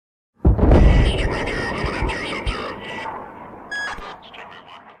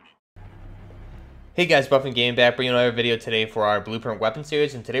Hey guys, Buffin Game back, bringing another video today for our Blueprint weapon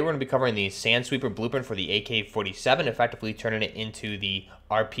series, and today we're going to be covering the Sand Sweeper Blueprint for the AK-47, effectively turning it into the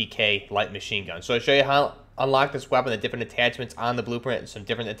RPK light machine gun. So I'll show you how to unlock this weapon, the different attachments on the Blueprint, and some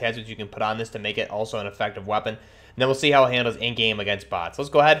different attachments you can put on this to make it also an effective weapon. And then we'll see how it handles in-game against bots. Let's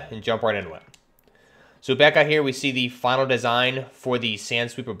go ahead and jump right into it. So back out here, we see the final design for the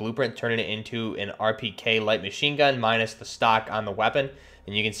Sand Sweeper Blueprint, turning it into an RPK light machine gun minus the stock on the weapon.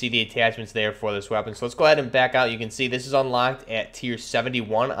 And you can see the attachments there for this weapon. So let's go ahead and back out. You can see this is unlocked at tier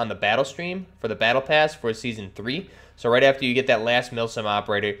 71 on the battle stream for the battle pass for season 3. So right after you get that last milsim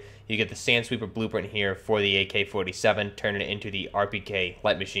operator, you get the Sand Sweeper Blueprint here for the AK-47, turning it into the RPK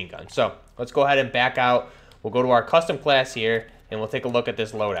light machine gun. So let's go ahead and back out. We'll go to our custom class here, and we'll take a look at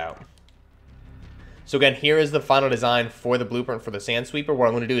this loadout. So again, here is the final design for the Blueprint for the Sand Sweeper. What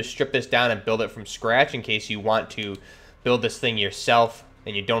I'm going to do is strip this down and build it from scratch in case you want to build this thing yourself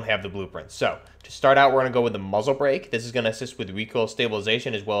and you don't have the blueprint. So to start out, we're going to go with the muzzle brake. This is going to assist with recoil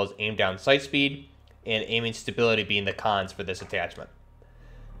stabilization as well as aim down sight speed and aiming stability being the cons for this attachment.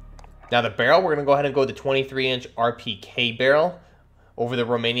 Now the barrel, we're going to go ahead and go with the 23-inch RPK barrel over the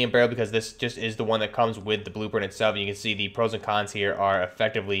Romanian barrel because this just is the one that comes with the blueprint itself. You can see the pros and cons here are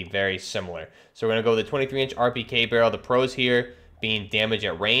effectively very similar. So we're going to go with the 23-inch RPK barrel. The pros here being damage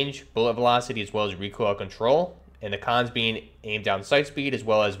at range, bullet velocity, as well as recoil control, and the cons being aim down sight speed as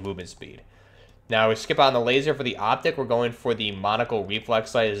well as movement speed. Now we skip on the laser for the optic. We're going for the monocle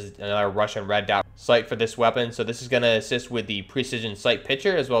reflex sight. This is another Russian red dot sight for this weapon. So this is going to assist with the precision sight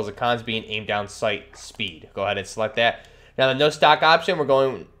picture as well as the cons being aim down sight speed. Go ahead and select that. Now the no stock option we're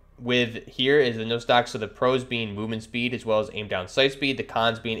going with here is the no stock. So the pros being movement speed as well as aim down sight speed. The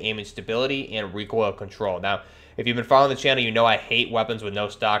cons being aiming stability and recoil control. Now if you've been following the channel, you know I hate weapons with no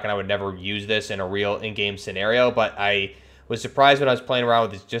stock, and I would never use this in a real in-game scenario, but I was surprised when I was playing around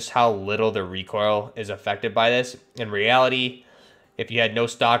with this just how little the recoil is affected by this. In reality, if you had no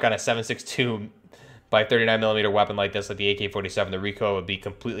stock on a 7.62 by 39mm weapon like this, like the AK-47, the recoil would be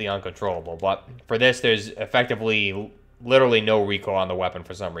completely uncontrollable. But for this, there's effectively literally no recoil on the weapon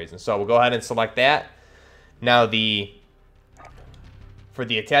for some reason. So we'll go ahead and select that. Now for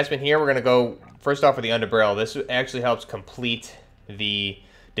the attachment here, we're going to go first off with the underbarrel. This actually helps complete the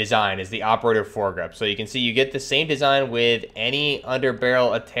design, is the operator foregrip. So you can see you get the same design with any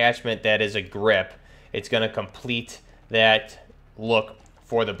underbarrel attachment that is a grip. It's going to complete that look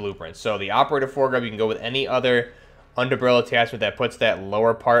for the blueprint. So the operator foregrip, you can go with any other underbarrel attachment that puts that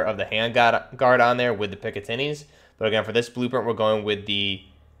lower part of the hand guard on there with the Picatinis. But again, for this blueprint, we're going with the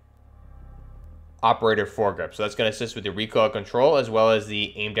operator foregrip. So that's going to assist with the recoil control as well as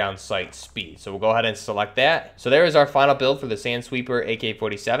the aim down sight speed. So we'll go ahead and select that. So there is our final build for the Sand Sweeper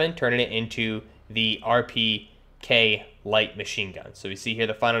AK-47, turning it into the RPK light machine gun. So we see here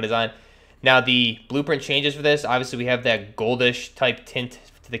the final design. Now the blueprint changes for this. Obviously we have that goldish type tint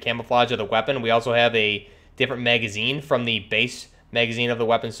to the camouflage of the weapon. We also have a different magazine from the base magazine of the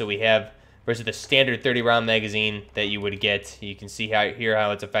weapon. So we have versus the standard 30-round magazine that you would get. You can see here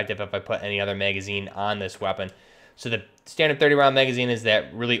how it's effective if I put any other magazine on this weapon. So the standard 30-round magazine is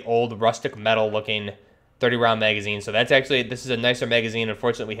that really old rustic metal looking 30-round magazine. So that's actually, this is a nicer magazine.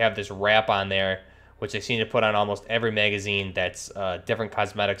 Unfortunately, we have this wrap on there, which they seem to put on almost every magazine that's different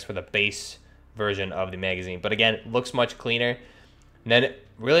cosmetics for the base version of the magazine. But again, it looks much cleaner. And then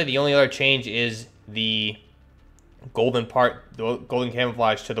really the only other change is the golden part, the golden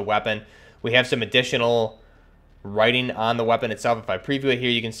camouflage to the weapon. We have some additional writing on the weapon itself. If I preview it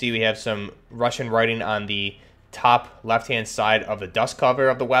here, you can see we have some Russian writing on the top left-hand side of the dust cover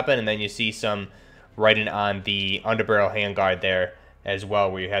of the weapon, and then you see some writing on the underbarrel handguard there as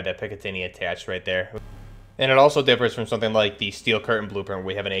well, where you have that Picatinny attached right there. And it also differs from something like the steel curtain blueprint, where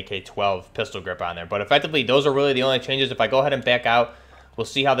we have an AK-12 pistol grip on there. But effectively, those are really the only changes. If I go ahead and back out, we'll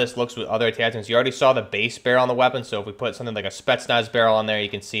see how this looks with other attachments. You already saw the base barrel on the weapon, so if we put something like a Spetsnaz barrel on there, you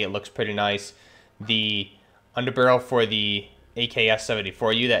can see it looks pretty nice. The underbarrel for the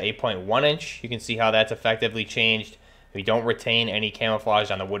AKS-74U, that 8.1-inch, you can see how that's effectively changed. We don't retain any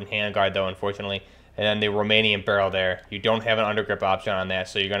camouflage on the wooden handguard, though, unfortunately. And then the Romanian barrel there, you don't have an undergrip option on that,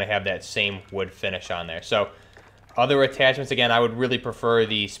 so you're going to have that same wood finish on there. So other attachments, again, I would really prefer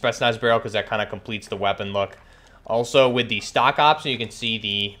the Spetsnaz barrel because that kind of completes the weapon look. Also, with the stock option, you can see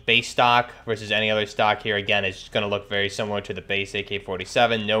the base stock versus any other stock here. Again, it's going to look very similar to the base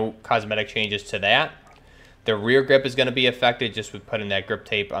AK-47. No cosmetic changes to that. The rear grip is going to be affected just with putting that grip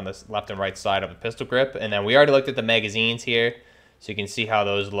tape on the left and right side of the pistol grip. And then we already looked at the magazines here, so you can see how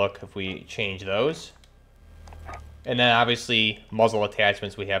those look if we change those. And then obviously muzzle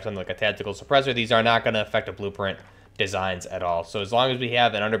attachments, we have something like a tactical suppressor. These are not going to affect the blueprint designs at all. So as long as we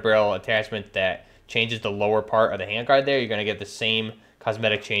have an underbarrel attachment that changes the lower part of the handguard there, you're going to get the same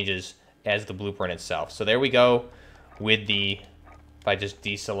cosmetic changes as the blueprint itself. So there we go with the, if I just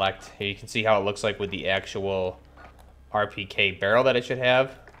deselect, here you can see how it looks like with the actual RPK barrel that it should have.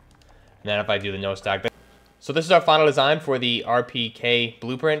 And then if I do the no stock. So this is our final design for the RPK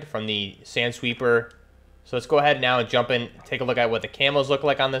blueprint from the Sand Sweeper. So let's go ahead now and jump in, take a look at what the camos look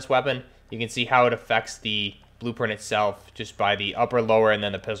like on this weapon. You can see how it affects the blueprint itself just by the upper, lower, and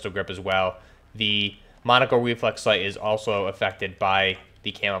then the pistol grip as well. The monocle reflex sight is also affected by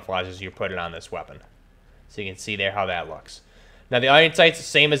the camouflages you're putting on this weapon. So you can see there how that looks. Now the iron sight's the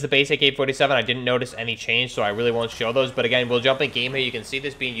same as the base AK-47. I didn't notice any change, so I really won't show those. But again, we'll jump in game here. You can see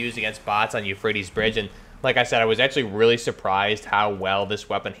this being used against bots on Euphrates Bridge. And like I said, I was actually really surprised how well this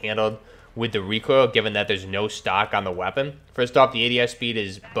weapon handled with the recoil, given that there's no stock on the weapon. First off, the ADS speed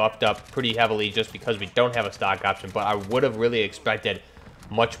is buffed up pretty heavily just because we don't have a stock option, but I would have really expected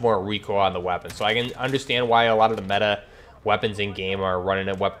much more recoil on the weapon. So I can understand why a lot of the meta weapons in game are running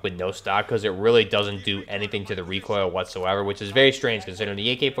a weapon with no stock, because it really doesn't do anything to the recoil whatsoever, which is very strange considering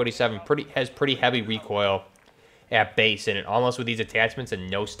the AK-47 has pretty heavy recoil at base, and almost with these attachments and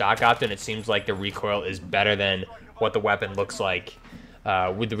no stock option, it seems like the recoil is better than what the weapon looks like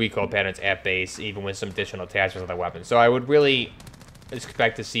with the recoil patterns at base, even with some additional attachments on the weapon. So I would really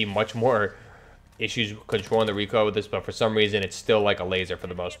expect to see much more issues controlling the recoil with this, but for some reason it's still like a laser for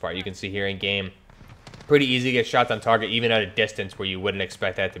the most part. You can see here in game, pretty easy to get shots on target even at a distance where you wouldn't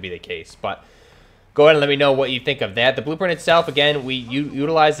expect that to be the case. But go ahead and let me know what you think of that. The blueprint itself, again, we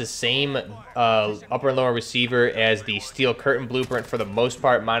utilize the same upper and lower receiver as the steel curtain blueprint for the most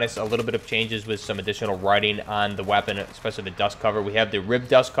part, minus a little bit of changes with some additional writing on the weapon, especially the dust cover. We have the rib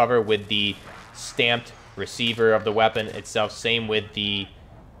dust cover with the stamped receiver of the weapon itself. Same with the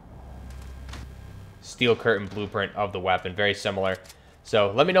steel curtain blueprint of the weapon. Very similar.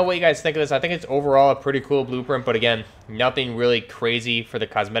 So let me know what you guys think of this. I think it's overall a pretty cool blueprint, but again, nothing really crazy for the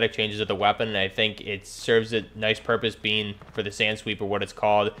cosmetic changes of the weapon. And I think it serves a nice purpose, being for the Sand Sweeper, what it's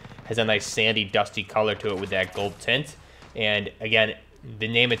called. Has a nice sandy, dusty color to it with that gold tint. And again, the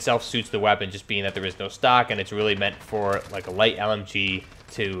name itself suits the weapon, just being that there is no stock, and it's really meant for like a light LMG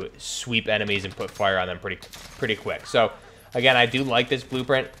to sweep enemies and put fire on them pretty quick. So again, I do like this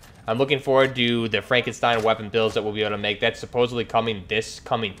blueprint. I'm looking forward to the Frankenstein weapon builds that we'll be able to make. That's supposedly coming this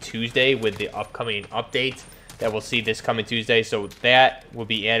coming Tuesday with the upcoming update that we'll see this coming Tuesday. So that will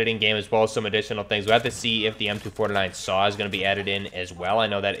be added in game, as well as some additional things. We'll have to see if the M249 saw is going to be added in as well. I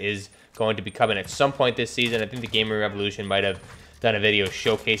know that is going to be coming at some point this season. I think the Gaming Revolution might have done a video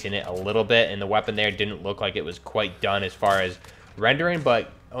showcasing it a little bit, and the weapon there didn't look like it was quite done as far as rendering,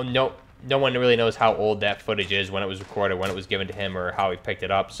 but no one really knows how old that footage is, when it was recorded, when it was given to him, or how he picked it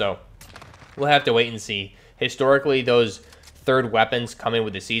up. So we'll have to wait and see. Historically, those third weapons coming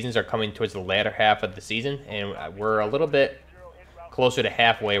with the seasons are coming towards the latter half of the season, and we're a little bit closer to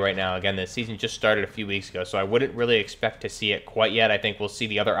halfway right now. Again, the season just started a few weeks ago, so I wouldn't really expect to see it quite yet. I think we'll see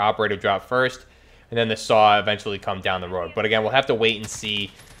the other operator drop first, and then the saw eventually come down the road. But again, we'll have to wait and see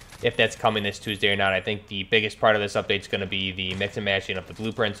if that's coming this Tuesday or not. I think the biggest part of this update is going to be the mix and matching of the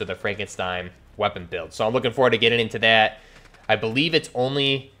blueprints of the Frankenstein weapon build. So I'm looking forward to getting into that. I believe it's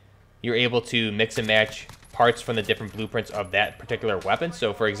only you're able to mix and match parts from the different blueprints of that particular weapon.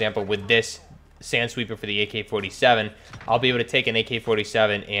 So for example, with this Sand Sweeper for the AK-47, I'll be able to take an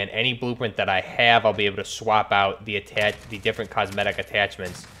AK-47, and any blueprint that I have, I'll be able to swap out the different cosmetic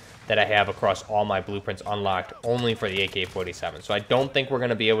attachments that I have across all my blueprints unlocked only for the AK-47. So I don't think we're going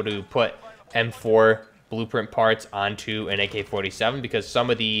to be able to put M4 blueprint parts onto an AK-47, because some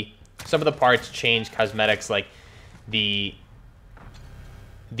of the parts change cosmetics, like the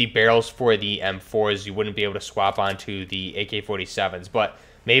barrels for the M4s you wouldn't be able to swap onto the AK-47s. But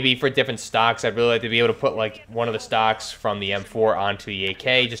maybe for different stocks, I'd really like to be able to put like one of the stocks from the M4 onto the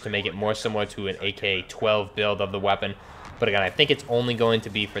AK, just to make it more similar to an AK-12 build of the weapon. But again, I think it's only going to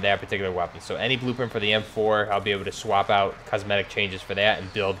be for that particular weapon. So any blueprint for the M4, I'll be able to swap out cosmetic changes for that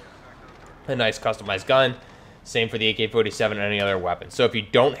and build a nice customized gun. Same for the AK-47 and any other weapon. So if you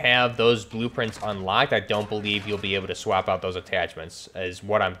don't have those blueprints unlocked, I don't believe you'll be able to swap out those attachments, is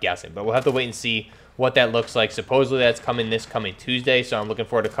what I'm guessing. But we'll have to wait and see what that looks like. Supposedly that's coming this coming Tuesday, so I'm looking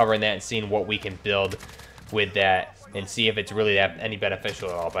forward to covering that and seeing what we can build with that, and see if it's really any beneficial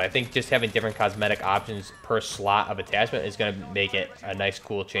at all. But I think just having different cosmetic options per slot of attachment is going to make it a nice,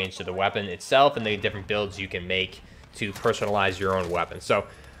 cool change to the weapon itself, and the different builds you can make to personalize your own weapon. So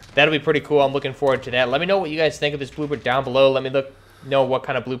that'll be pretty cool. I'm looking forward to that. Let me know what you guys think of this blueprint down below. Let me know what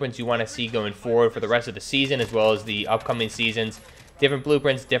kind of blueprints you want to see going forward for the rest of the season, as well as the upcoming seasons. different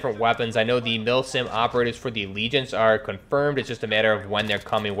blueprints, different weapons. I know the milsim operators for the Allegiance are confirmed. It's just a matter of when they're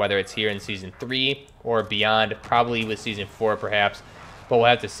coming, whether it's here in Season 3 or beyond, probably with Season 4 perhaps. But we'll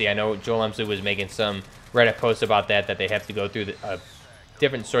have to see. I know Joel Emsley was making some Reddit posts about that they have to go through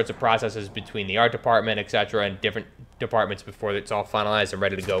different sorts of processes between the art department, etc., and different departments before it's all finalized and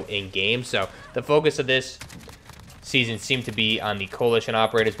ready to go in-game. So the focus of this season seemed to be on the Coalition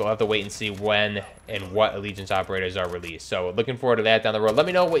operators, but we'll have to wait and see when and what Allegiance operators are released. So looking forward to that down the road. Let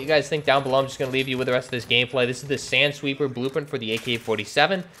me know what you guys think down below. I'm just going to leave you with the rest of this gameplay. This is the Sand Sweeper blueprint for the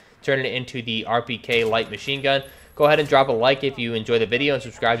AK-47, turning it into the RPK light machine gun. Go ahead and drop a like if you enjoy the video and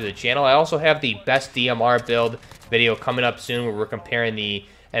subscribe to the channel. I also have the best DMR build video coming up soon where we're comparing the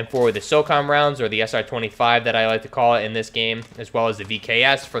M4 with the SOCOM rounds, or the SR-25 that I like to call it in this game, as well as the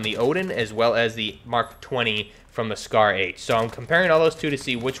VKS from the Odin, as well as the Mark 20 from the Scar H. So I'm comparing all those two to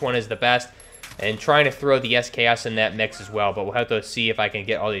see which one is the best, and trying to throw the SKS in that mix as well, but we'll have to see if I can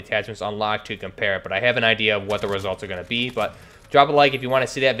get all the attachments unlocked to compare it. But I have an idea of what the results are going to be. But drop a like if you want to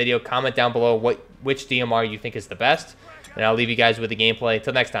see that video. Comment down below which DMR you think is the best, and I'll leave you guys with the gameplay.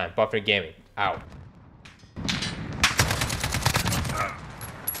 Until next time, Buffner Gaming, out.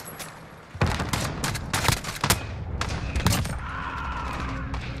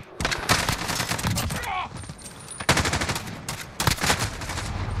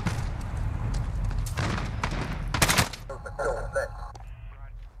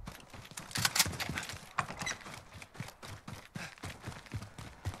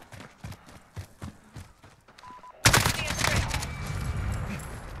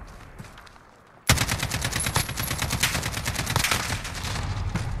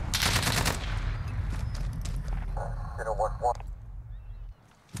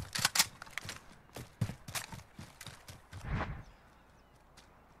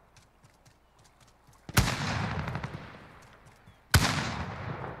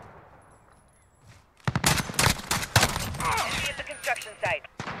 Construction site.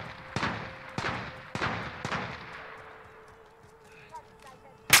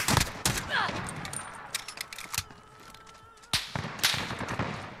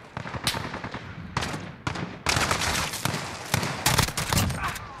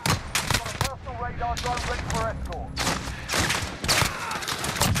 Personal radar drone ready for escort.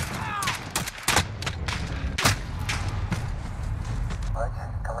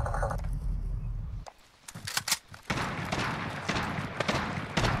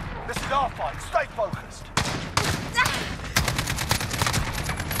 This is our fight. Stay focused.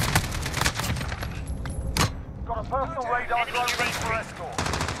 Got a personal radar drone ready for escort.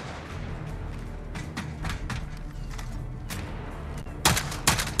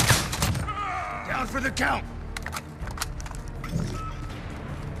 Down for the count.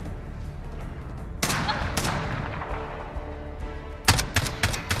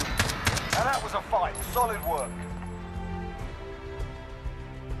 Now that was a fight. Solid work.